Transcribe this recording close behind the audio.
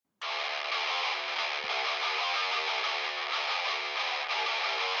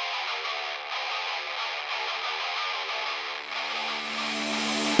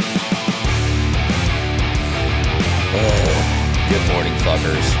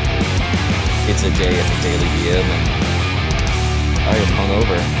motherfuckers. It's a day at the Daily BM, and I am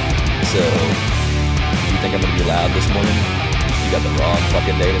hungover. So, do you think I'm going to be loud this morning? You got the wrong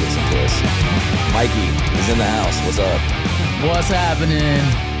fucking day to listen to us. Mikey is in the house. What's up? What's happening?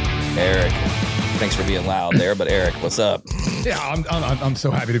 Eric. Thanks for being loud there, but Eric, what's up? Yeah, I'm so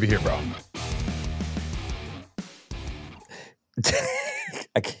happy to be here, bro.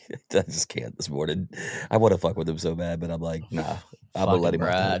 I just can't this morning. I want to fuck with him so bad, but I'm like, nah. I'm going to let him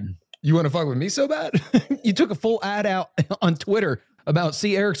Brad. You want to fuck with me so bad? You took a full ad out on Twitter about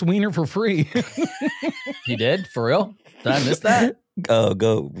see Eric's wiener for free. He did? For real? Did I miss that?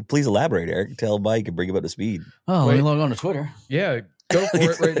 Go. Please elaborate, Eric. Tell Mike and bring him up to speed. Oh, let me log on to Twitter. Yeah, go for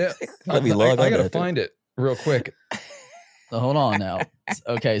it right now. Let me log on. I gotta find it real quick. So hold on now.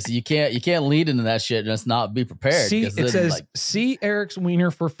 Okay, so you can't lead into that shit and just not be prepared. See, it says see Eric's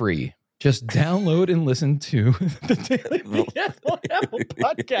wiener for free. Just download and listen to the Daily BM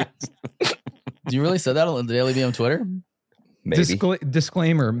podcast. Do you really say that on the Daily BM Twitter? Maybe.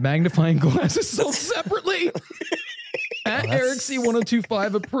 Disclaimer: magnifying glasses sold separately. At Eric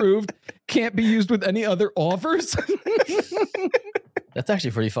C1025 approved. Can't be used with any other offers. That's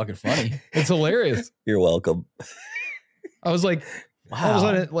actually pretty fucking funny. It's hilarious. You're welcome. I was like, Wow.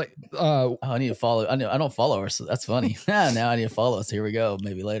 I need to follow. I don't follow her, so that's funny. Now I need to follow us. Here we go.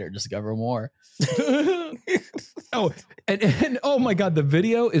 Maybe later, discover more. And oh my God, the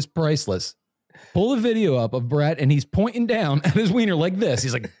video is priceless. Pull a video up of Brad and he's pointing down at his wiener like this.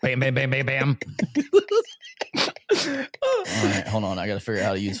 He's like, bam, bam, bam, bam, bam. All right, hold on. I got to figure out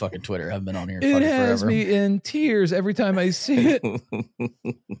how to use fucking Twitter. I've been on here it fucking has forever. me in tears every time I see it.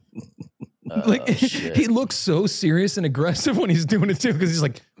 Like he looks so serious and aggressive when he's doing it too, because he's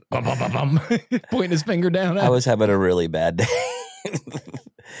like bum, bum, bum, bum, pointing his finger down at I was having a really bad day.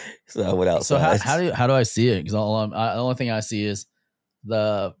 So I went outside. So how do I see it? Because the only thing I see is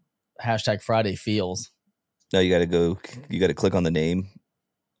the hashtag Friday feels. No, you got to click on the name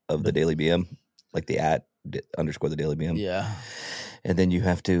of the Daily BM, like the @ the Daily BM. Yeah. And then you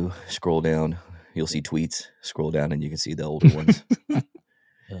have to scroll down. You'll see tweets. Scroll down and you can see the older ones.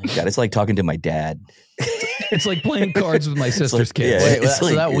 God, it's like talking to my dad. It's like playing cards with my sister's kids. Yeah. Wait,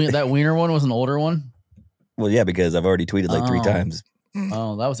 so that wiener one was an older one? Well, yeah, because I've already tweeted like 3 times.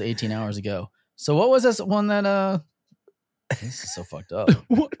 Oh, that was 18 hours ago. So what was this one that this is so fucked up.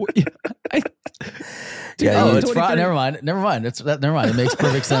 It's Friday. Never mind. Never mind. It makes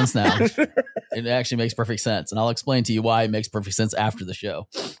perfect sense now. It actually makes perfect sense. And I'll explain to you why it makes perfect sense after the show.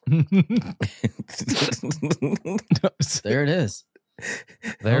 There it is.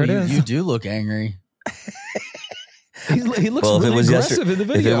 There it is. You do look angry. He looks really aggressive in the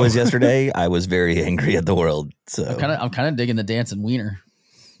video. If it was yesterday, I was very angry at the world. So I'm kind of digging the dancing wiener.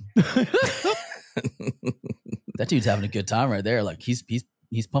 That dude's having a good time right there. Like he's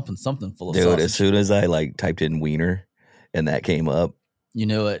pumping something full of dude. sausage. As soon as I typed in wiener and that came up, you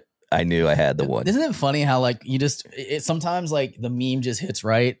knew it. I knew I had the one. Isn't it funny how like you just sometimes like the meme just hits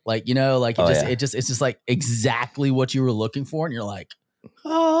right, like it's just like exactly what you were looking for, and you're like,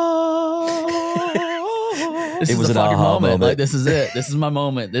 oh, this is the fucking moment. Like this is it. This is my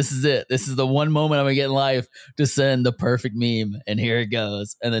moment. This is it. This is the one moment I'm gonna get in life to send the perfect meme, and here it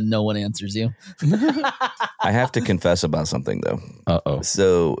goes, and then no one answers you. I have to confess about something though. Uh-oh.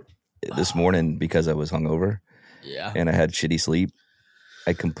 So this morning, because I was hungover, and I had shitty sleep,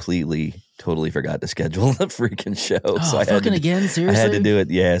 I totally forgot to schedule the freaking show. Oh, so I seriously? I had to do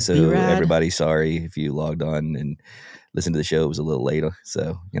it. Yeah. So everybody, sorry if you logged on and listened to the show. It was a little late.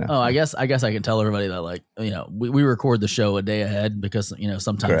 So, Oh, I guess I can tell everybody that we record the show a day ahead because,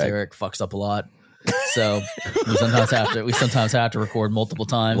 sometimes Correct. Eric fucks up a lot. So we sometimes have to record multiple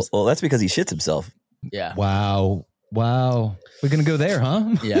times. Well, that's because he shits himself. Yeah. Wow. We're going to go there,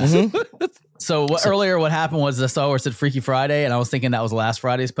 huh? Yeah. Mm-hmm. So earlier what happened was I saw where it said Freaky Friday, and I was thinking that was last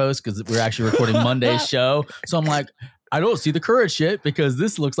Friday's post because we're actually recording Monday's show. So I'm like, I don't see the current shit because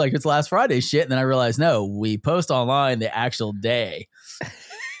this looks like it's last Friday's shit. And then I realized, no, we post online the actual day,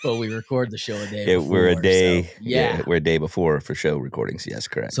 but we record the show a day before. We're a day. So, yeah. We're a day before for show recordings. Yes,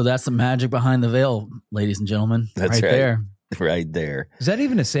 correct. So that's the magic behind the veil, ladies and gentlemen. That's right there. Right there. Is that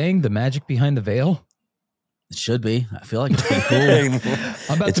even a saying, the magic behind the veil? It should be. I feel like it's pretty cool.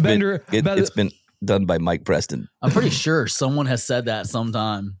 It's been done by Mike Preston. I'm pretty sure someone has said that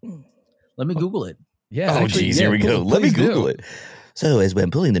sometime. Let me Google it. Yeah. Oh, geez, here we go. Let me Google it. So as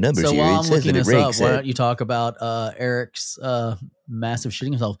I'm pulling the numbers here, while it I'm says looking that it this ranks. up, why don't you talk about Eric's massive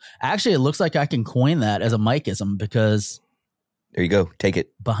shitting himself? Actually, it looks like I can coin that as a Mikeism because there you go. Take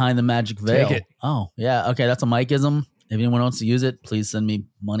it. Behind the magic veil. Take it. Oh, yeah. Okay, that's a Mikeism. If anyone wants to use it, please send me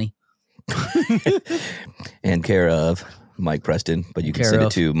money. And care of Mike Preston, but you can Care send of.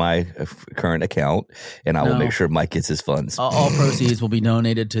 it to my current account, and I will make sure Mike gets his funds. All proceeds will be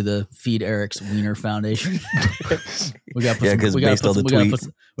donated to the Feed Eric's Wiener Foundation. We got to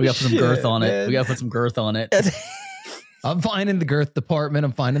put some girth on it. We got to put some girth on it. I'm fine in the girth department.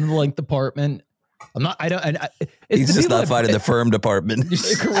 I'm fine in the length department. I'm not. I don't. He's just not fine in the firm department.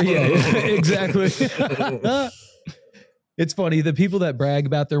 Yeah, exactly. It's funny. The people that brag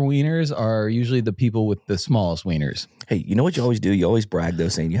about their wieners are usually the people with the smallest wieners. Hey, you know what you always do? You always brag though,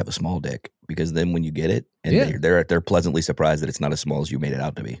 saying you have a small dick, because then when you get it, and they're pleasantly surprised that it's not as small as you made it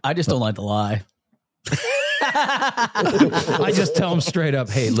out to be. I just don't like to lie. I just tell them straight up,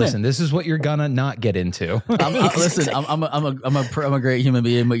 hey, listen, this is what you're gonna not get into. I'm a great human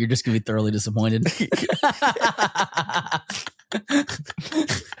being, but you're just gonna be thoroughly disappointed.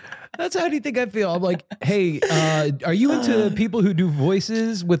 That's how do you think I feel? I'm like, hey, are you into people who do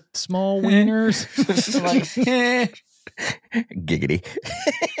voices with small wieners? Giggity.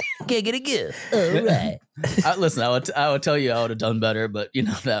 Giggity good. All right. Listen, I would tell you I would have done better, but you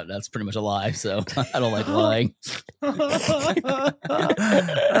know that's pretty much a lie. So I don't like lying.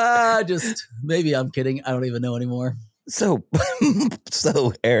 Just maybe I'm kidding. I don't even know anymore. So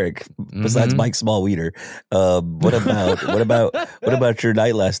Eric, besides Mike's small wiener, what about your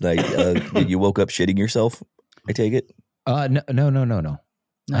night last night? You woke up shitting yourself, I take it? No.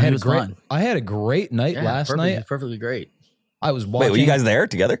 I had a great night last night. Perfectly great. I was watching. Wait, were you guys there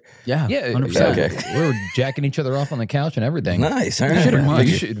together? Yeah, 100%. Yeah, okay. We were jacking each other off on the couch and everything. Nice. All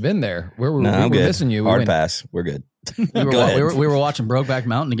You should have been there. We were missing you. Hard pass. We're good. We were watching Brokeback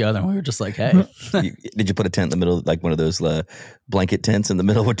Mountain together, and we were just like, "Hey." Did you put a tent in the middle, like one of those blanket tents in the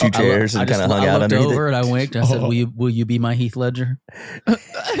middle with two chairs, and kind of hung out underneath it? I looked over and I winked. I said, "Will you be my Heath Ledger?"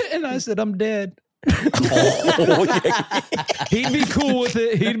 And I said, "I'm dead." He'd be cool with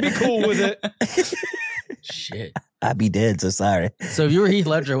it. Shit. I'd be dead, so sorry. So if you were Heath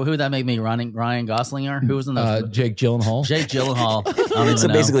Ledger, who would that make me? Ryan Gosling or who was in those? Jake Gyllenhaal. Jake Gyllenhaal. I don't even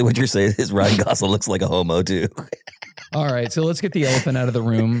know. Basically what you're saying is Ryan Gosling looks like a homo too. All right, so let's get the elephant out of the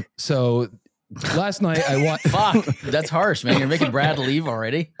room. So last night I watched. Fuck, that's harsh, man. You're making Brad leave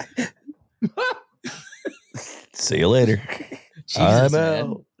already. See you later. Jesus, I'm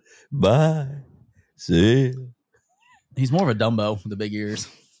out. Bye. See you. He's more of a Dumbo with the big ears.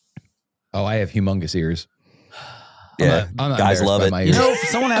 Oh, I have humongous ears. Yeah, I'm not guys love it. You know, for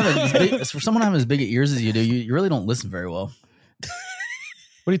someone having as big ears as you do, you really don't listen very well.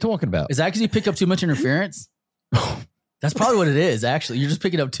 What are you talking about? Is that because you pick up too much interference? That's probably what it is, actually. You're just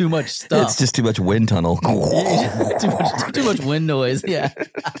picking up too much stuff. It's just too much wind tunnel. too much wind noise, yeah.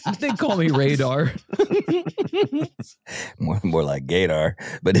 They call me radar. more like gaydar.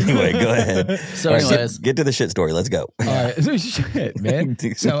 But anyway, go ahead. So anyways. Get to the shit story. Let's go. All right. Shit, man.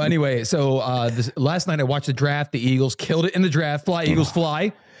 So anyway, last night I watched the draft. The Eagles killed it in the draft. Fly, Eagles,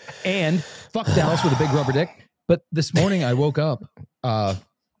 fly. And fuck Dallas with a big rubber dick. But this morning I woke up in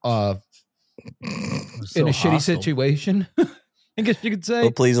a shitty situation, I guess you could say. Well,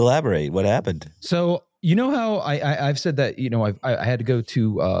 please elaborate. What happened? So you know how I've said that, you know, I had to go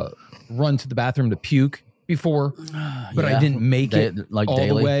to run to the bathroom to puke before, but I didn't make it like all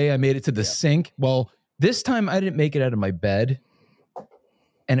daily. The way. I made it to the sink. Well, this time I didn't make it out of my bed,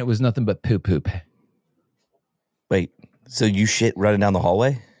 and it was nothing but poop. Wait, so you shit running down the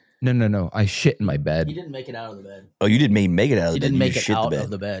hallway? No. I shit in my bed. You didn't make it out of the bed. Oh, you didn't make it out of the bed. You didn't make it out of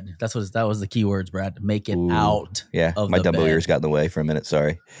the bed. That was the key words, Brad. Make it out. Yeah, of my the Dumbo bed. ears got in the way for a minute.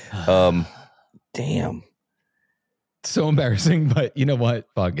 Sorry. Damn. So embarrassing, but you know what?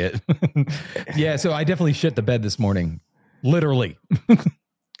 Fuck it. Yeah, so I definitely shit the bed this morning. Literally.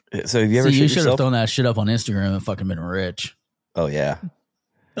 So have you ever shit you should yourself? have thrown that shit up on Instagram and fucking been rich. Oh, yeah.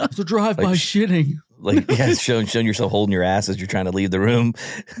 It's a drive-by shitting. Like, yeah, showing yourself holding your ass as you're trying to leave the room.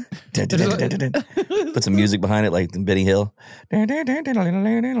 Put some music behind it, like Benny Hill. Only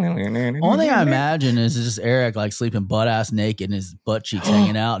thing I imagine is just Eric like sleeping butt ass naked and his butt cheeks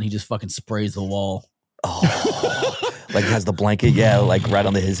hanging out, and he just fucking sprays the wall. Oh, like has the blanket, like right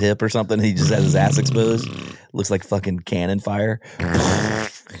on his hip or something. He just has his ass exposed. Looks like fucking cannon fire. Yeah.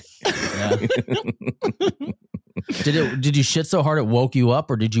 Did you shit so hard it woke you up,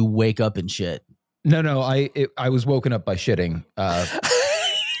 or did you wake up and shit? No. I was woken up by shitting.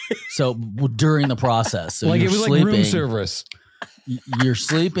 So during the process, so like it was sleeping, like room service. You're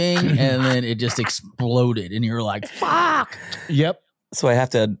sleeping, and then it just exploded, and you're like, "Fuck!" Yep. So I have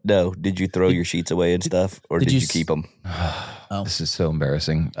to know: did you throw your sheets away and stuff, or did you keep them? Oh. This is so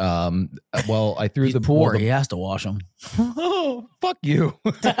embarrassing. Well, I threw He's the poor. well, He has to wash them. Oh, fuck you.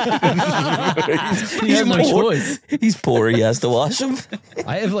 He has no choice. He's poor. He has to wash them.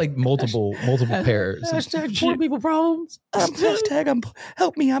 I have like multiple pairs. Hashtag poor people problems.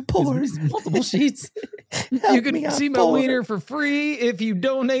 Help me, I'm poor. Multiple sheets. You can see my wiener for free if you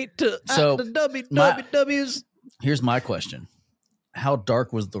donate to the WWWs. Here's my question. How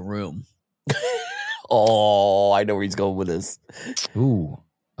dark was the room? Oh, I know where he's going with this. Ooh.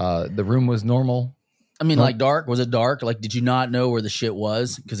 The room was normal. I mean, like dark. Was it dark? Like, did you not know where the shit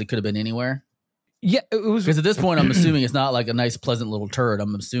was? Because it could have been anywhere. Yeah, it was. Because at this point, I'm assuming it's not like a nice, pleasant little turd.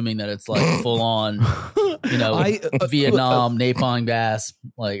 I'm assuming that it's like full on, Vietnam napalm gas,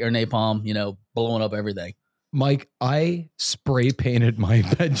 or napalm, blowing up everything. Mike, I spray painted my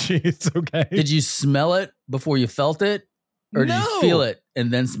bed sheets. Okay. Did you smell it before you felt it, or did you feel it and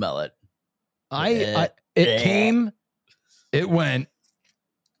then smell it? It came, it went,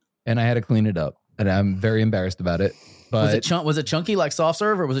 and I had to clean it up. And I'm very embarrassed about it. But was it chunky like soft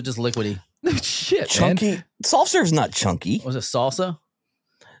serve, or was it just liquidy? Shit, chunky. Man. Soft serve's not chunky. Was it salsa?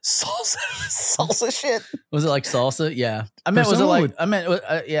 Salsa shit. Was it like salsa? Yeah. I meant was it like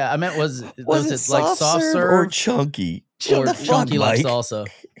was it like soft serve or chunky? Or chunky like salsa?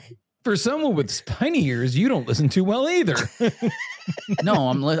 For someone with tiny ears, you don't listen too well either. No,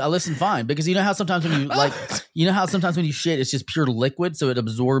 I listen fine, because you know how sometimes when you shit, it's just pure liquid, so it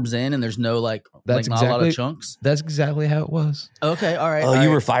absorbs in, and there's no not a lot of chunks. That's exactly how it was. Okay, all right. Oh,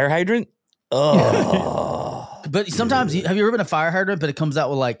 you were fire hydrant? Oh, but sometimes have you ever been a fire hydrant? But it comes out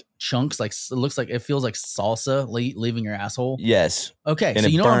with like chunks, like it feels like salsa leaving your asshole. Yes. Okay, and so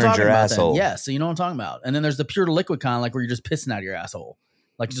you know what I'm talking about. Then. Yeah, so you know what I'm talking about. And then there's the pure liquid kind, like where you're just pissing out of your asshole,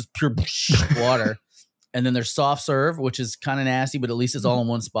 like just pure water. And then there's soft serve, which is kind of nasty, but at least it's all in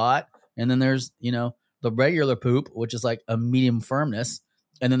one spot. And then there's, the regular poop, which is like a medium firmness.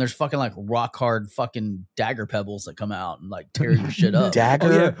 And then there's fucking like rock hard fucking Dagger pebbles that come out and like tear your shit up.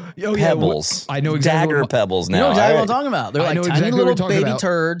 Dagger pebbles. I know exactly. Dagger pebbles now. You know exactly what I'm talking about. They're like tiny little baby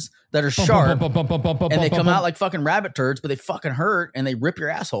turds that are sharp. And they come out like fucking rabbit turds, but they fucking hurt and they rip your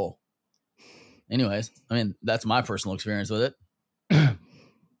asshole. Anyways, I mean, that's my personal experience with it.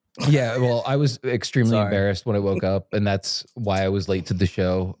 Yeah, well, I was extremely embarrassed when I woke up, and that's why I was late to the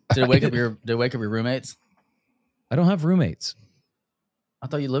show. Did it wake up your roommates? I don't have roommates. I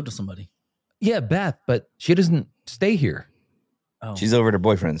thought you lived with somebody. Yeah, Beth, but she doesn't stay here. Oh. She's over at her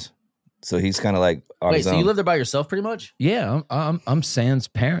boyfriend's, so he's kind of like on his own. You live there by yourself, pretty much? Yeah, I'm Sam's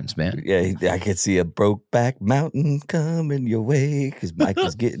parents, man. Yeah, I could see a Brokeback Mountain coming your way because Mike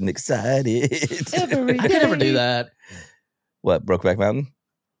was getting excited. I could never do that. What, Brokeback Mountain?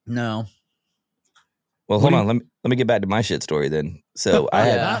 No. Well, hold on. Let me get back to my shit story then. So I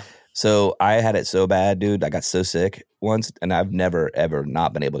had it so bad, dude. I got so sick once, and I've never ever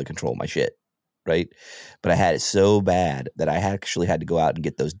not been able to control my shit, right? But I had it so bad that I actually had to go out and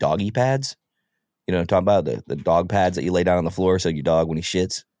get those doggy pads. You know what I'm talking about? The dog pads that you lay down on the floor so your dog, when he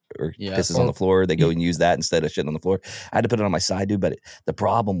shits or pisses on the floor, they go and use that instead of shitting on the floor. I had to put it on my side, dude. But the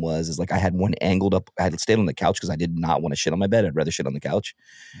problem was I had one angled up. I had to stay on the couch because I did not want to shit on my bed. I'd rather shit on the couch.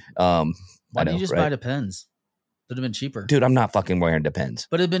 Why didn't you just buy Depends? It would have been cheaper. Dude, I'm not fucking wearing Depends.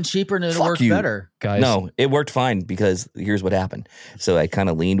 But it'd been cheaper and it would work better. Guys. No, it worked fine because here's what happened. So I kind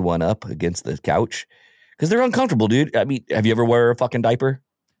of leaned one up against the couch because they're uncomfortable, dude. I mean, have you ever wear a fucking diaper?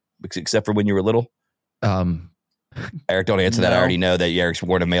 Except for when you were little? Eric, don't answer that. I already know that Eric's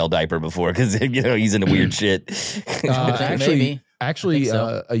worn a male diaper before because he's into weird shit. Actually,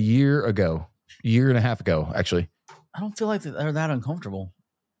 so. a year and a half ago, actually. I don't feel like they're that uncomfortable.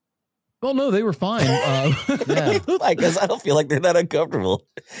 Well, no, they were fine. Yeah, I guess I don't feel like they're that uncomfortable.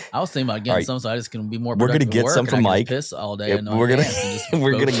 I was thinking about getting some, so I just can be more. We're gonna get some from Mike. Piss all day. Yeah, we're gonna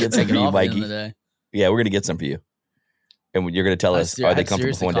get some for you, Mikey. Yeah, we're gonna get some for you, and you're gonna tell us are they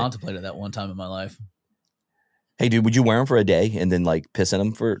comfortable for one day? I contemplated that one time in my life. Hey, dude, would you wear them for a day and then like piss in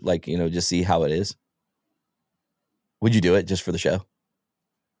them for just see how it is? Would you do it just for the show?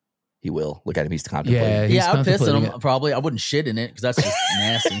 He will. Look at him. He's contemplating. Yeah, I'd piss in them. Probably. I wouldn't shit in it because that's just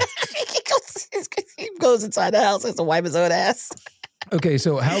nasty. He goes inside the house, has to wipe his own ass. Okay,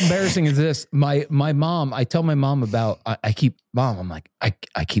 so how embarrassing is this? My mom, I tell my mom about, I'm like,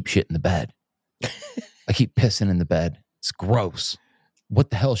 I keep shit in the bed. I keep pissing in the bed. It's gross.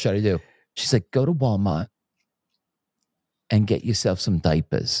 What the hell should I do? She's like, go to Walmart and get yourself some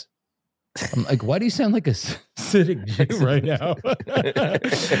diapers. I'm like, why do you sound like a Hasidic Jew right now?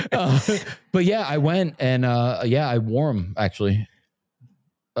 But yeah, I went and I wore them actually.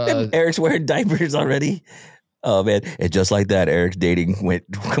 Eric's wearing diapers already. Oh man, and just like that, Eric's dating went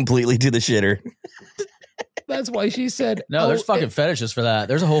completely to the shitter. That's why she said, "No, there's fucking fetishes for that.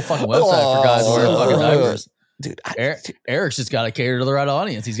 There's a whole fucking website for guys wearing fucking diapers." Dude, Eric's just got to cater to the right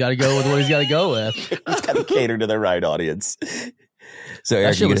audience. He's got to go with what he's got to go with. He's got to cater to the right audience. So,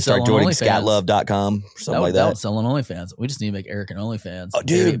 Eric, you're going to start joining scatlove.com or something like that? That would sell on OnlyFans. We just need to make Eric an OnlyFans. Oh,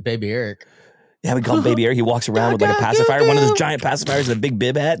 dude. Baby Eric. Yeah, we call him Baby Eric. He walks around with like a pacifier, one of those giant pacifiers and a big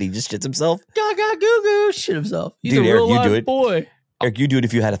bib hat, and he just shits himself. Gaga goo goo, shit himself. He's dude, a real Eric, you do life it. boy. Eric, you do it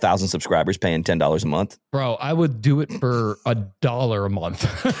if you had 1,000 subscribers paying $10 a month. Bro, I would do it for $1 a month.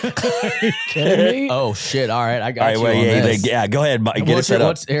 Are you kidding me? Oh, shit. All right. I got you. Yeah, go ahead. Get it set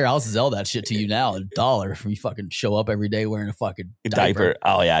up. Here, I'll sell that shit to you now. $1 if you fucking show up every day wearing a fucking diaper.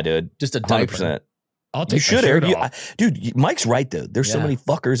 Oh, yeah, dude. Just a diaper. 100%. I'll take you should, Eric. Dude, Mike's right, though. There's so many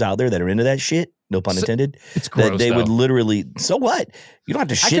fuckers out there that are into that shit. No pun intended. It's gross, that they would literally, so what? You don't have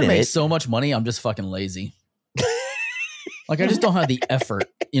to shit in it. I can make so much money. I'm just fucking lazy. Like, I just don't have the effort.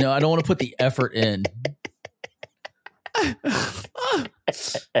 You know, I don't want to put the effort in.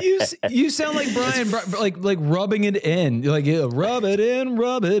 You sound like Brian, like rubbing it in. You're like, yeah, rub it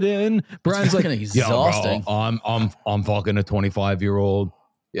in. Brian's like, exhausting. Yo, bro, I'm fucking a 25-year-old.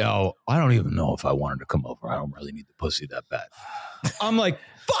 Yo, I don't even know if I wanted to come over. I don't really need the pussy that bad. I'm like,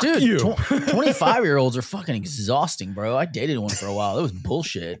 fuck dude, you. 25-year-olds are fucking exhausting, bro. I dated one for a while. That was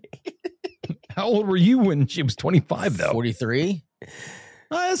bullshit. How old were you when she was 25, though? 43.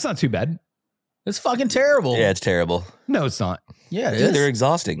 That's not too bad. It's fucking terrible. Yeah, it's terrible. No, it's not. Yeah, it is. They're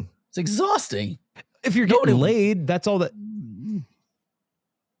exhausting. It's exhausting. If you're getting laid, that's all that.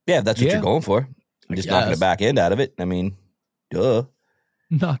 Yeah, if that's what you're going for. You're just knocking the back end out of it. I mean, duh.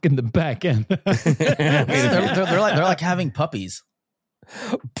 Knocking the back end. they're like having puppies.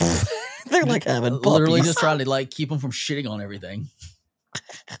 They're like having puppies. Literally just trying to like keep them from shitting on everything.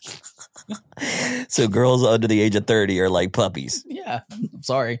 So girls under the age of 30 are like puppies. Yeah, I'm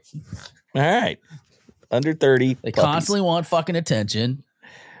sorry. All right. Under 30. They puppies. constantly want fucking attention.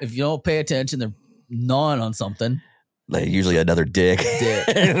 If you don't pay attention, they're gnawing on something. Like usually another dick.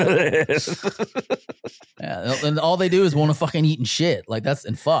 Yeah, and all they do is want to fucking eat and shit. Like that's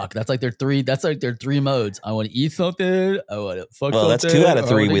like their three. That's like their three modes. I want to eat something. I want to fuck. Well, something, that's 2 out of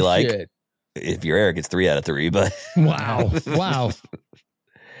 3 we like. Shit. If you're Eric, it's 3 out of 3. But wow.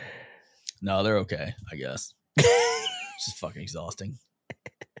 No, they're okay. I guess. It's just fucking exhausting.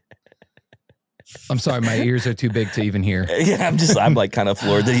 I'm sorry, my ears are too big to even hear. Yeah, I'm like kind of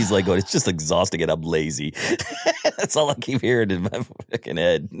floored that he's like going, it's just exhausting and I'm lazy. That's all I keep hearing in my fucking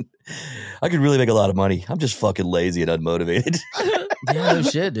head. I could really make a lot of money. I'm just fucking lazy and unmotivated. Yeah, no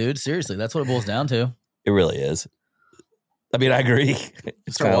shit, dude. Seriously, that's what it boils down to. It really is. I mean, I agree.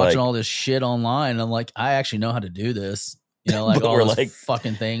 Start watching all this shit online. And I'm like, I actually know how to do this. You know, like all those like,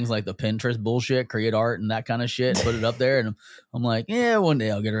 fucking things like the Pinterest bullshit, create art and that kind of shit, put it up there. And I'm like, yeah, one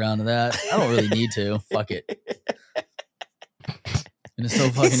day I'll get around to that. I don't really need to. Fuck it. And it's so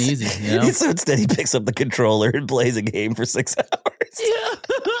fucking easy, you know? So instead he picks up the controller and plays a game for 6 hours.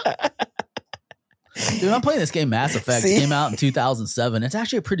 Yeah. Dude, I'm playing this game Mass Effect. It came out in 2007. It's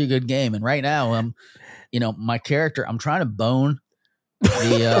actually a pretty good game. And right now, you know, my character, I'm trying to bone the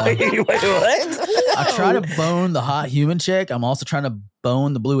wait, what? I try to bone the hot human chick. I'm also trying to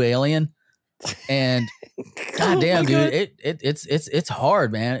bone the blue alien. And goddamn, dude, it's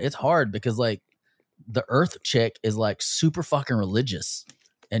hard, man. It's hard because like the Earth chick is like super fucking religious,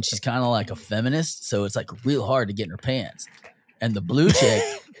 and she's kind of like a feminist, so it's like real hard to get in her pants. And the blue chick,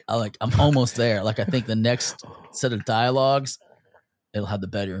 I'm almost there. Like I think the next set of dialogues, it'll have the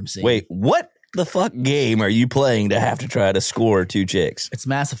bedroom scene. Wait, what the fuck game are you playing to have to try to score 2 chicks? It's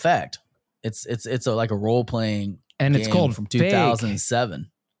Mass Effect. It's like a role playing, and game it's called from 2007. Fake.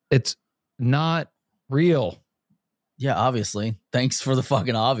 It's not real. Yeah, obviously. Thanks for the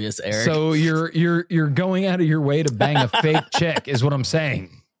fucking obvious, Eric. So you're going out of your way to bang a fake chick, is what I'm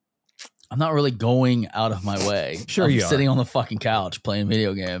saying. I'm not really going out of my way. Sure, I'm you sitting are. on the fucking couch playing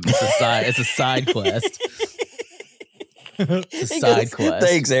video games. It's a side quest. It's a side quest.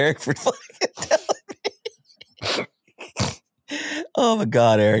 Thanks, Eric, for fucking telling me. Oh my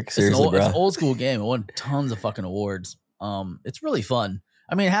god, Eric! Seriously, it's bro. It's an old school game. It won tons of fucking awards. It's really fun.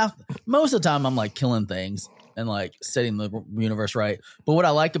 I mean, most of the time I'm like killing things and like setting the universe right. But what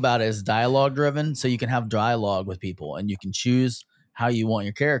I like about it is dialogue driven, so you can have dialogue with people and you can choose how you want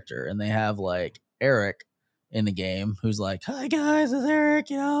your character. And they have like Eric in the game who's like, "Hi guys, it's Eric.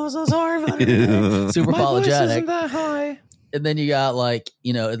 You know, I'm so sorry about it." Super apologetic. Voice isn't that high. And then you got like,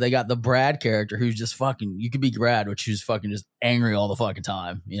 you know, they got the Brad character who's just fucking, you could be Brad, which who's fucking just angry all the fucking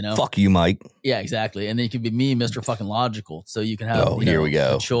time, you know? Fuck you, Mike. Yeah, exactly. And then you could be me, Mr. fucking Logical. So you can have here we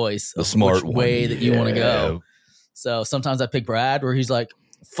go. A choice the of smart which way that you want to Yeah. go. So sometimes I pick Brad where he's like,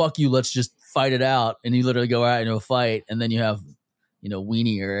 fuck you, let's just fight it out. And you literally go out into a fight. And then you have, you know,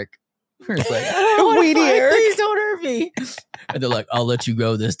 Weenie Eric We're just like, I don't want to fight. Please don't hurt me. And they're like, I'll let you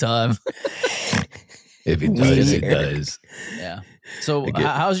go this time. If it does, it does. Yeah. So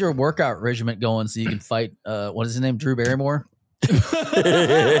how's your workout regimen going so you can fight, what is his name? Drew Barrymore? Drew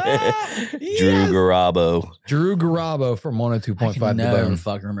Garabo. Drew Garabo from 102.5. I never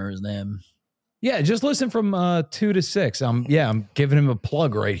fucking remember his name. Yeah, just listen from 2 to 6. I'm giving him a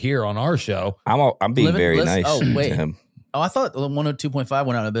plug right here on our show. I'm being very nice to him. Oh, I thought 102.5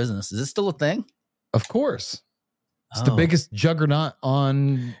 went out of business. Is this still a thing? Of course. It's the biggest juggernaut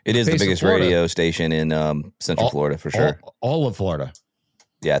on. It is the biggest radio station in Central Florida for sure. All of Florida.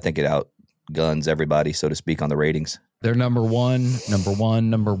 Yeah, I think it outguns everybody, so to speak, on the ratings. They're number one.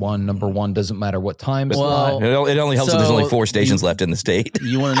 Doesn't matter what time. Well, it only helps if there's only 4 stations left in the state.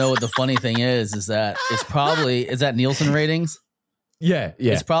 You want to know what the funny thing is that it's probably, is that Nielsen ratings? Yeah.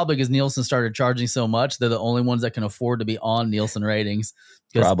 It's probably because Nielsen started charging so much. They're the only ones that can afford to be on Nielsen ratings.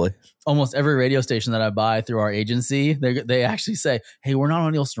 Probably. Almost every radio station that I buy through our agency, they actually say, hey, we're not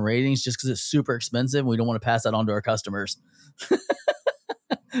on Nielsen ratings just because it's super expensive. And we don't want to pass that on to our customers.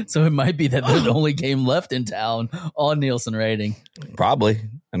 So it might be that they're the only game left in town on Nielsen rating. Probably.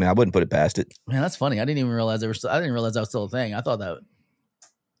 I mean, I wouldn't put it past it. Man, that's funny. I didn't even realize I didn't realize that was still a thing. I thought that.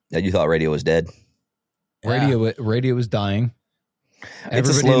 Yeah, you thought radio was dead. Yeah. Radio is dying. It's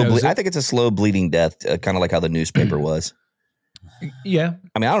a slow. I think it's a slow bleeding death, kind of like how the newspaper was. Yeah.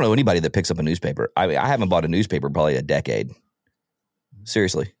 I mean, I don't know anybody that picks up a newspaper. I mean, I haven't bought a newspaper probably a decade.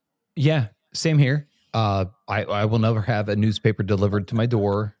 Seriously. Yeah. Same here. I will never have a newspaper delivered to my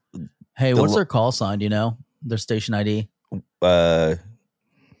door. Hey, what's their call sign? Do you know their station ID?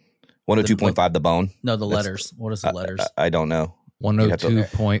 102.5 The Bone. No, the letters. What is the letters? I don't know.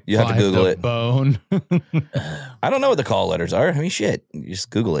 102.5 You have to Google it. Bone. I don't know what the call letters are. I mean, shit. You just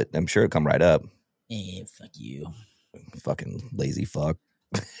Google it. I'm sure it'll come right up. Fuck you. Fucking lazy fuck.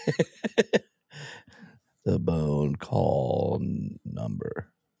 The Bone call number.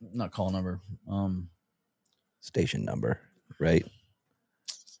 Not call number. Station number, right?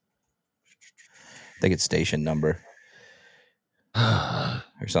 I think it's station number.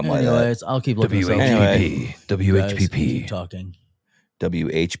 Or something like that. I'll keep looking. WHPP. Keep talking.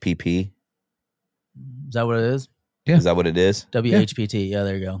 WHPP. Is that what it is? Yeah. Is that what it is? WHPT. Yeah,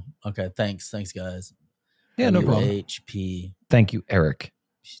 there you go. Okay, thanks, guys. Yeah, no problem. WHP. Thank you, Eric.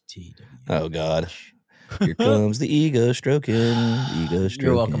 Oh God, here comes the ego stroking.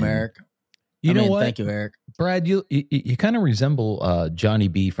 You're welcome, Eric. You know what? Thank you, Eric. Brad, you kind of resemble Johnny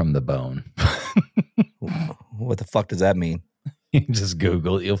B from The Bone. What the fuck does that mean? Just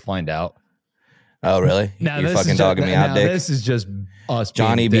Google it. You'll find out. Oh, really? You're fucking dogging me out, Dick? This is just us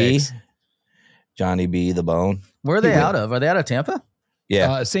Johnny being B. dicks. Johnny B, The Bone. Where are they out of? Are they out of Tampa?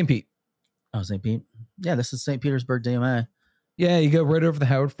 Yeah. St. Pete. Oh, St. Pete. Yeah, this is St. Petersburg DMA. Yeah, you go right over the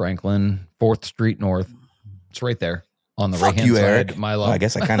Howard Franklin, 4th Street North. It's right there on the Fuck right-hand you, side. Eric. Milo. Well, I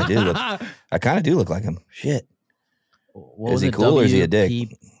guess I kind of do. I kind of do look like him. Shit. What is he cool or is he a dick?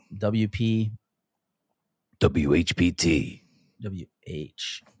 WP. WHPT.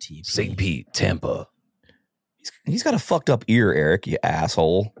 WHTP. St. Pete, Tampa. He's got a fucked up ear, Eric, you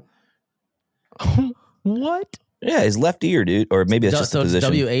asshole. What? Yeah, his left ear, dude. Or maybe that's just the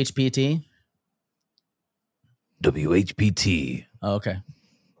position. WHPT? WHPT. Oh, okay.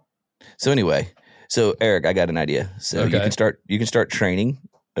 So anyway, Eric, I got an idea. So you can start training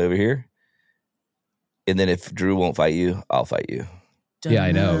over here. And then if Drew won't fight you, I'll fight you. Yeah,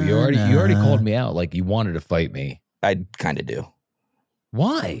 I know. You already called me out like you wanted to fight me. I kind of do.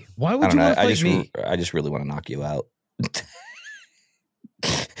 Why? Why would you want to fight me? I just really want to knock you out.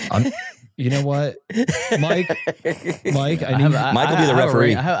 You know what, Mike? Mike will be the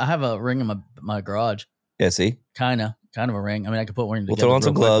referee. I have a ring in my garage. Yeah, see? Kind of a ring. I mean, I could put one together. We'll throw on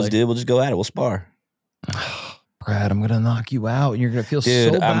some gloves, dude. We'll just go at it. We'll spar. Brad, I'm going to knock you out. And you're going to feel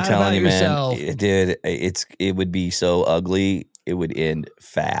so bad I'm telling you, yourself. Man. Dude, it would be so ugly. It would end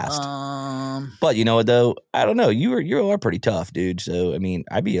fast. But you know what, though? I don't know. You are pretty tough, dude. So, I mean,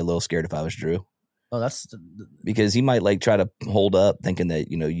 I'd be a little scared if I was Drew. Oh, that's because he might like try to hold up thinking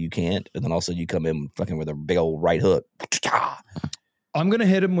that, you can't. And then also you come in fucking with a big old right hook. I'm going to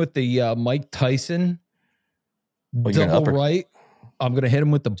hit him with the Mike Tyson double right. I'm going to hit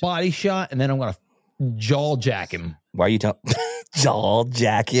him with the body shot, and then I'm going to jaw jack him. Why are you jaw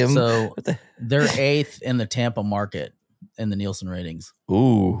jack him? So they're 8th in the Tampa market in the Nielsen ratings.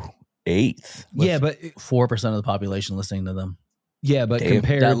 Ooh, 8th. Yeah, but 4% of the population listening to them. Yeah, but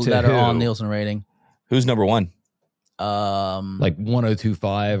compared to that are on Nielsen rating. Who's number 1? Like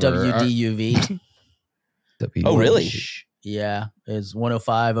 102.5 WDUV. Oh, really? Yeah, it's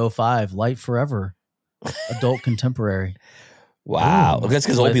 105.05. Light Forever. Adult Contemporary. Wow. That's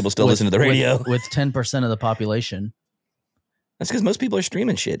because old people still listen to the radio. With 10% of the population. That's because most people are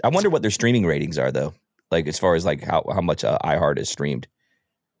streaming shit. I wonder what their streaming ratings are, though. Like, as far as like how much iHeart is streamed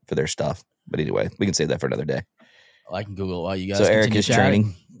for their stuff. But anyway, we can save that for another day. I can Google it while you guys. So Eric is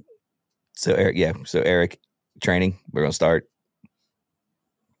chatting. training. So Eric training. We're gonna start.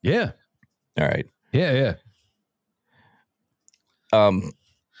 Yeah. All right. Yeah. I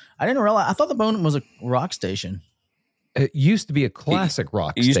didn't realize. I thought the Bone was a rock station. It used to be a classic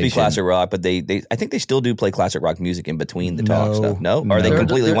rock. It used to be classic rock, but they I think they still do play classic rock music in between the talk stuff. No, or are they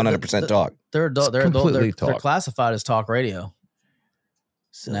completely 100% talk? They're classified as talk radio.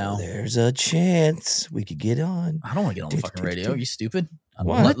 So now there's a chance we could get on. I don't want to get on the fucking radio. Are you stupid?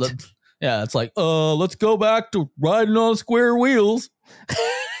 What? Yeah, it's like, let's go back to riding on square wheels.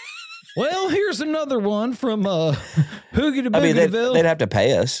 Well, here's another one from Hoogie to Boogieville. I mean, they'd have to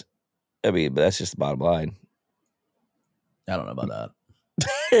pay us. I mean, but that's just the bottom line. I don't know about that.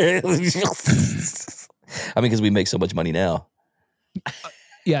 I mean, because we make so much money now.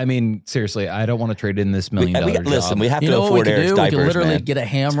 Yeah, I mean, seriously, I don't want to trade in this $1 million job. Listen, we have to afford Eric's diapers, we could literally man. get a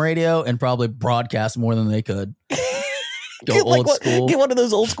ham radio and probably broadcast more than they could. Go old school. Get one of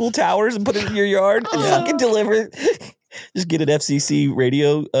those old school towers and put it in your yard and fucking deliver it. Just get an FCC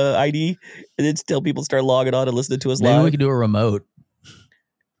radio ID and then tell people to start logging on and listening to us live. Maybe we could do a remote.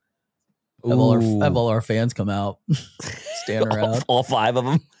 Have all our fans come out, stand around. All 5 of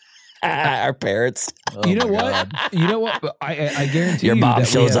them. Our parents. Oh, you know what? You know what? I guarantee your mom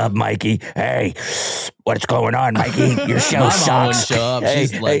shows up, Mikey. Hey, what's going on, Mikey? Your show sucks.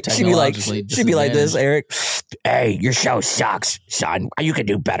 She'd be like this, Eric. Hey, your show sucks, son. You can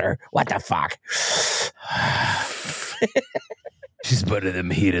do better. What the fuck? She's better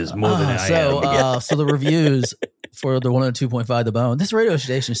than heaters more than I am. So the reviews for the 102.5 The Bone. This radio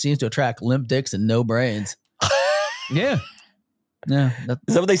station seems to attract limp dicks and no brains. Yeah. Yeah.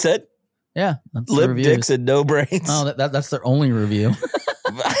 Is that what they said? Yeah. That's limp dicks and no brains. Oh, that's their only review.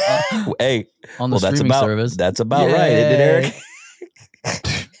 Hey. On the streaming service. That's about right, isn't it,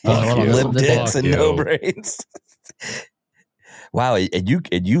 Eric? Limp dicks and no brains. Wow. And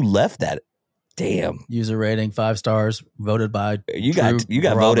you left that. Damn. User rating 5 stars voted by you got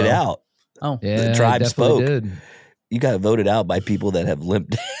voted out. Oh, yeah, the tribe spoke. Did. You got voted out by people that have limp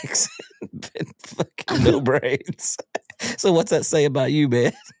dicks and fucking no brains. So what's that say about you,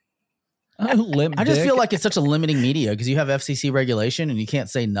 man? I just feel like it's such a limiting media because you have FCC regulation and you can't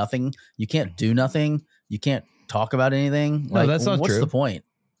say nothing. You can't do nothing. You can't talk about anything. No, that's not what's true. What's the point?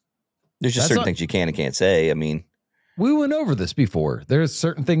 There's just certain things you can and can't say. I mean, we went over this before. There's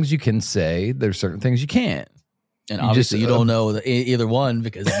certain things you can say. There's certain things you can't. And obviously you don't know either one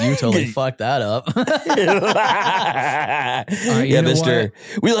because you totally fucked that up. Yeah, mister.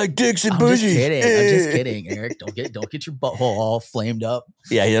 We like dicks and bougies. I'm just kidding, Eric. Don't get your butthole all flamed up.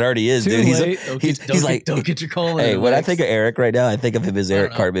 Yeah, it already is, dude. Don't get your colon. Hey, when I think of Eric right now, I think of him as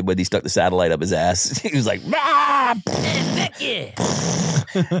Eric Cartman when he stuck the satellite up his ass. He was like, oh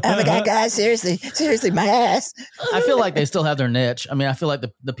my God, guys, seriously, my ass. I feel like they still have their niche. I mean, I feel like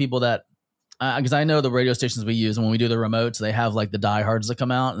the people that, because I know the radio stations we use, and when we do the remotes, they have like the diehards that come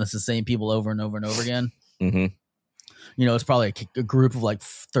out, and it's the same people over and over and over again. Mm-hmm. You know, it's probably a group of like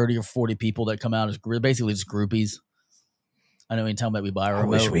 30 or 40 people that come out as basically just groupies. I know anytime that we buy a remote. I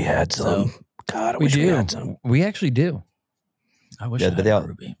wish we had some. So, God, I wish we had some. We actually do. I wish I had a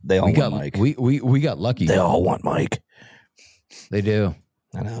groupie. They all want Mike. We got lucky. They all want Mike. They do.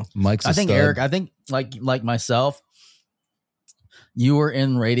 I know. Mike's I think, Eric, like myself, you were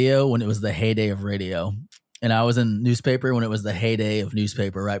in radio when it was the heyday of radio. And I was in newspaper when it was the heyday of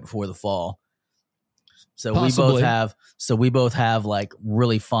newspaper right before the fall. So we both have like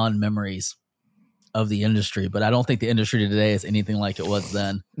really fond memories of the industry, but I don't think the industry today is anything like it was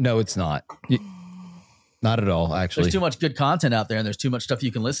then. No, it's not. Not at all, actually. There's too much good content out there and there's too much stuff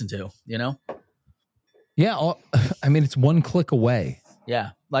you can listen to, you know? Yeah. I mean, it's one click away. Yeah.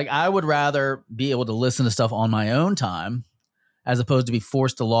 Like I would rather be able to listen to stuff on my own time as opposed to be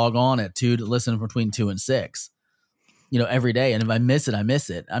forced to log on at 2 to listen between 2 and 6, you know, every day. And if I miss it, I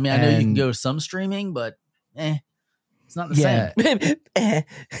miss it. I mean, I know you can go to some streaming, but it's not the same.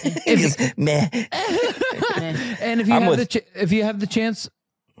 And if you have the chance,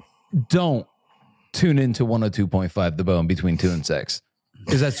 don't tune into 102.5 The Bone between 2 and 6.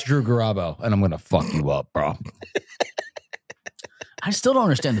 Because that's Drew Garabo, and I'm going to fuck you up, bro. I still don't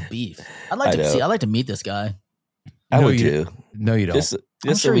understand the beef. I'd like to meet this guy. I would too. No, you don't.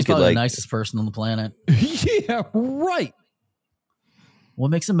 I'm sure he's probably the nicest person on the planet. Yeah, right.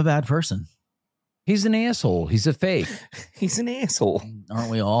 What makes him a bad person? He's an asshole. He's a fake. He's an asshole. Aren't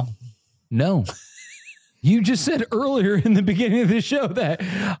we all? No. You just said earlier in the beginning of the show that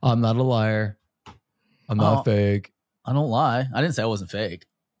I'm not a liar. I'm not fake. I don't lie. I didn't say I wasn't fake.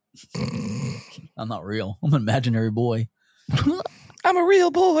 I'm not real. I'm an imaginary boy. I'm a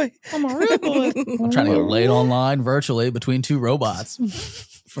real boy. I'm a real boy. I'm trying to get laid online virtually between two robots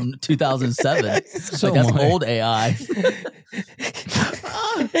from 2007. So that's old AI.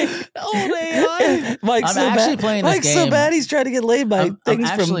 Old AI. Mike's playing this game. so bad he's trying to get laid by things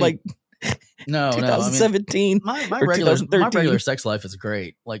from like 2017. My regular sex life is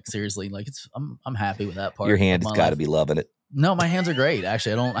great. Like seriously, like I'm happy with that part. Your hand's got to be loving it. No, my hands are great.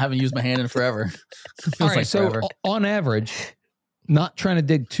 Actually, I haven't used my hand in forever. All right, so forever. On average, not trying to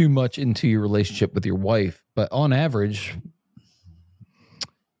dig too much into your relationship with your wife, but on average,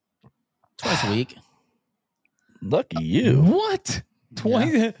 twice a week. Lucky you. What?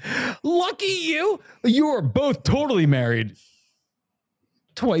 20? Yeah. Lucky you? You are both totally married.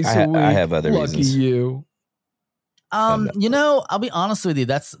 Twice a week. I have other reasons. Lucky you. You know, I'll be honest with you.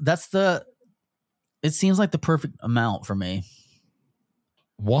 It seems like the perfect amount for me.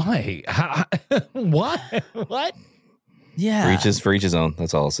 Why? Why? What? Yeah. For each his own.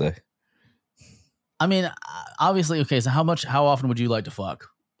 That's all I'll say. I mean, obviously, okay, so how often would you like to fuck?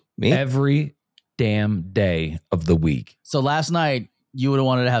 Me? Every damn day of the week. So last night, you would have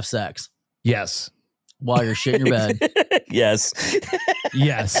wanted to have sex. Yes. While you're shit in your bed. Yes.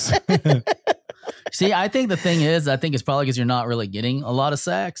 Yes. See, I think the thing is, it's probably because you're not really getting a lot of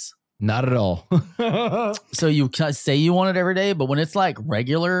sex. Not at all. So you say you want it every day, but when it's like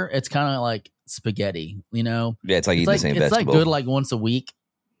regular, it's kind of like spaghetti, you know? Yeah, it's like eating the same vegetable. It's like good like once a week,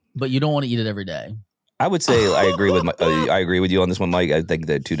 but you don't want to eat it every day. I would say I agree with you on this one, Mike. I think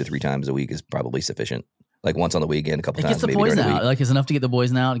that 2 to 3 times a week is probably sufficient. Like once on the weekend, a couple times. It gets the boys out. Like it's enough to get the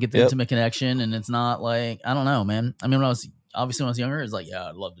boys out and get the intimate connection, and it's not like I don't know, man. I mean, when I was younger, it's like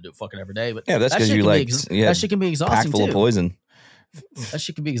I'd love to do fucking every day, but that's because you like that shit can be exhausting packed full of poison. That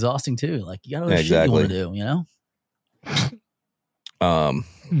shit can be exhausting too. Like you got other shit you want to do, you know?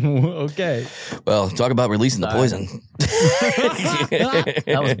 Okay. Well, talk about releasing the poison.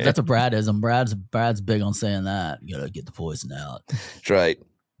 That's a Bradism. Brad's big on saying that. You gotta get the poison out. That's right.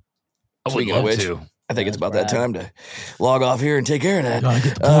 Speaking of which, I think it's about that time to log off here and take care of that. Gotta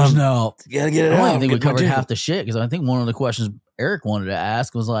get the poison out. Gotta get it out. I don't think we covered half the shit because I think one of the questions Eric wanted to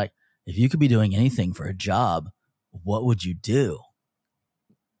ask was like, if you could be doing anything for a job, what would you do?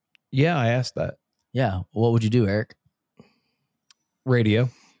 Yeah, I asked that. Yeah. What would you do, Eric? Radio.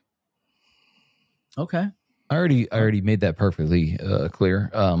 Okay. I already made that perfectly clear.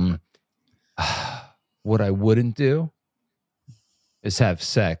 What I wouldn't do is have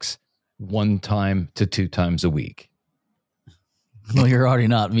sex 1 time to 2 times a week. Well, you're already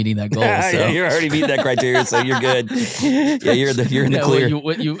not meeting that goal. So. Yeah, you're already meeting that criteria, so you're good. Yeah, you're in the clear.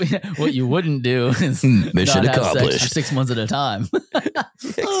 What you wouldn't do is mission not accomplished. Have sex for 6 months at a time.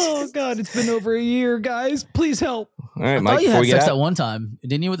 Oh God, it's been over a year, guys. Please help. All right, I Mike. thought you had sex at at one time,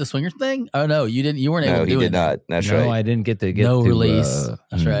 didn't you, with the swinger thing? Oh no, you didn't. You weren't able to do it. No, he did not. That's right. No, I didn't get to get no release.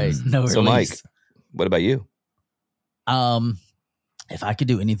 That's right. No release. So, Mike, what about you? If I could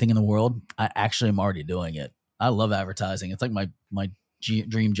do anything in the world, I actually am already doing it. I love advertising. It's like my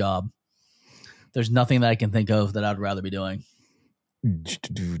dream job. There's nothing that I can think of that I'd rather be doing.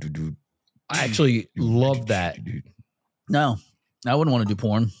 I actually love that. No, I wouldn't want to do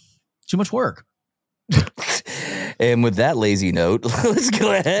porn. Too much work. And with that lazy note, let's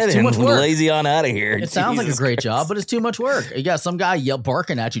go ahead and lazy on out of here. It sounds like a great job, but it's too much work. You got some guy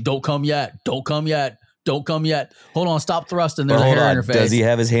barking at you. Don't come yet. Don't come yet. Don't come yet. Hold on. Stop thrusting. There's a hair in her face. Does he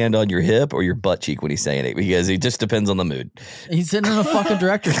have his hand on your hip or your butt cheek when he's saying it? Because it just depends on the mood. He's sitting in a fucking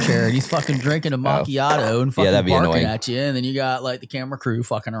director's chair and he's fucking drinking a macchiato and fucking barking annoying. At you. And then you got like the camera crew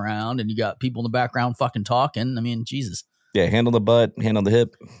fucking around and you got people in the background fucking talking. I mean, Jesus. Yeah. Hand on the butt, hand on the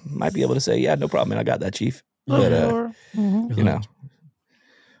hip. Might be able to say, yeah, no problem, man. I got that, chief. But, you know,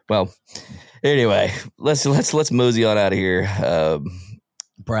 well, anyway, let's mosey on out of here.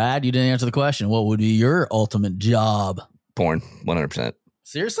 Brad, you didn't answer the question. What would be your ultimate job? Porn, 100%.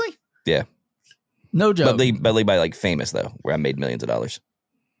 Seriously? Yeah. No joke. But by like famous though, where I made millions of dollars.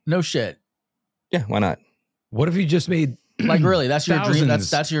 No shit. Yeah, why not? What if you just made like really? That's your thousands. dream.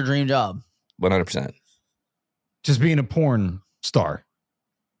 That's your dream job. 100%. Just being a porn star.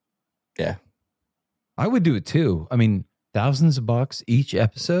 Yeah. I would do it too. I mean, thousands of bucks each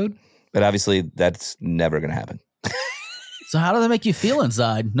episode. But obviously, that's never going to happen. So how does that make you feel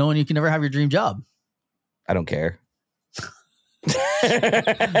inside, knowing you can never have your dream job? I don't care.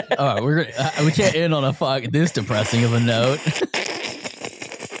 All right, we can't end on this depressing of a note.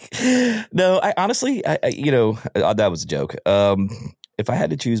 No, I honestly, that was a joke. If I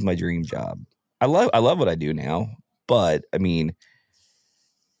had to choose my dream job, I love what I do now, but I mean,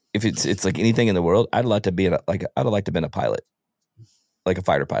 if it's like anything in the world, I'd like to be I'd like to have been a pilot, like a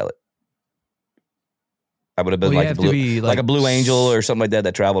fighter pilot. I would have been like a Blue Angel or something like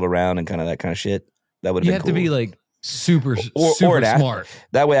that traveled around and that kind of shit. That would have been cool. You have to be like super smart.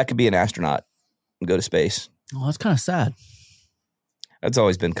 That way I could be an astronaut and go to space. Oh, that's kind of sad. That's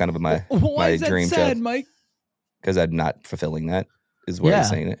always been kind of my dream sad, job. Mike? Because I'm not fulfilling that is where I'm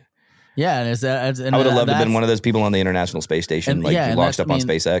saying it. Yeah, and I would have loved to have been one of those people on the International Space Station, launched up on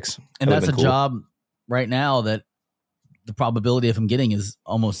SpaceX. And that's a job right now that the probability of him getting is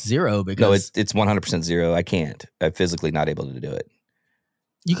almost zero. Because it's 100% zero. I can't. I'm physically not able to do it.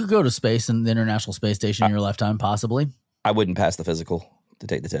 You could go to space in the International Space Station in your lifetime, possibly. I wouldn't pass the physical to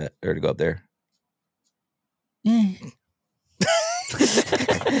take the test or to go up there. Yeah.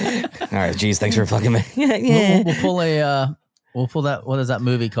 All right, geez, thanks for fucking me. Yeah. We'll pull that. What is that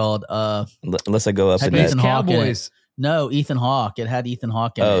movie called? Unless I go up in Ethan that. Cowboys. No, Ethan Hawke. It had Ethan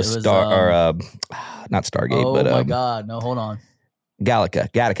Hawke in it. Oh, it was, not Stargate, but oh my God, no, hold on.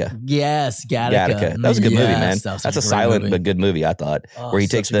 Gattaca. Yes, Gattaca. That was a good movie, man. That's a silent but good movie, I thought. Where he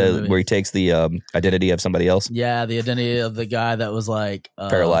takes the identity of somebody else. Yeah, the identity of the guy that was like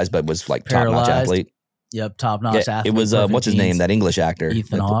paralyzed, but was like top-notch athlete. Yep, top-notch athlete. It was what's his name? That English actor,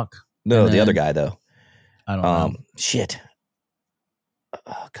 Ethan Hawke. No, the other guy though. I don't know. Shit.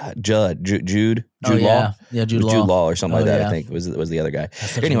 Oh God, Jude Law. Yeah, Jude Law. Jude Law or something like that. I think was the other guy.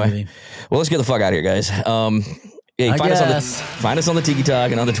 Anyway, well, let's get the fuck out of here, guys. Yeah, find us on the Tiki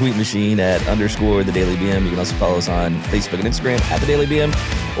Talk and on the tweet machine at _the Daily BM. You can also follow us on Facebook and Instagram at the Daily BM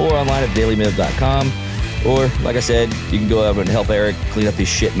or online at dailymib.com. Or, like I said, you can go over and help Eric clean up his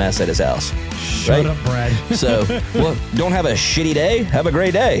shit mess at his house. Shut up, Brad. So, well, don't have a shitty day. Have a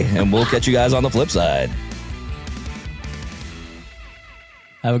great day. And we'll catch you guys on the flip side.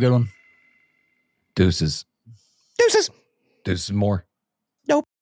 Have a good one. Deuces more.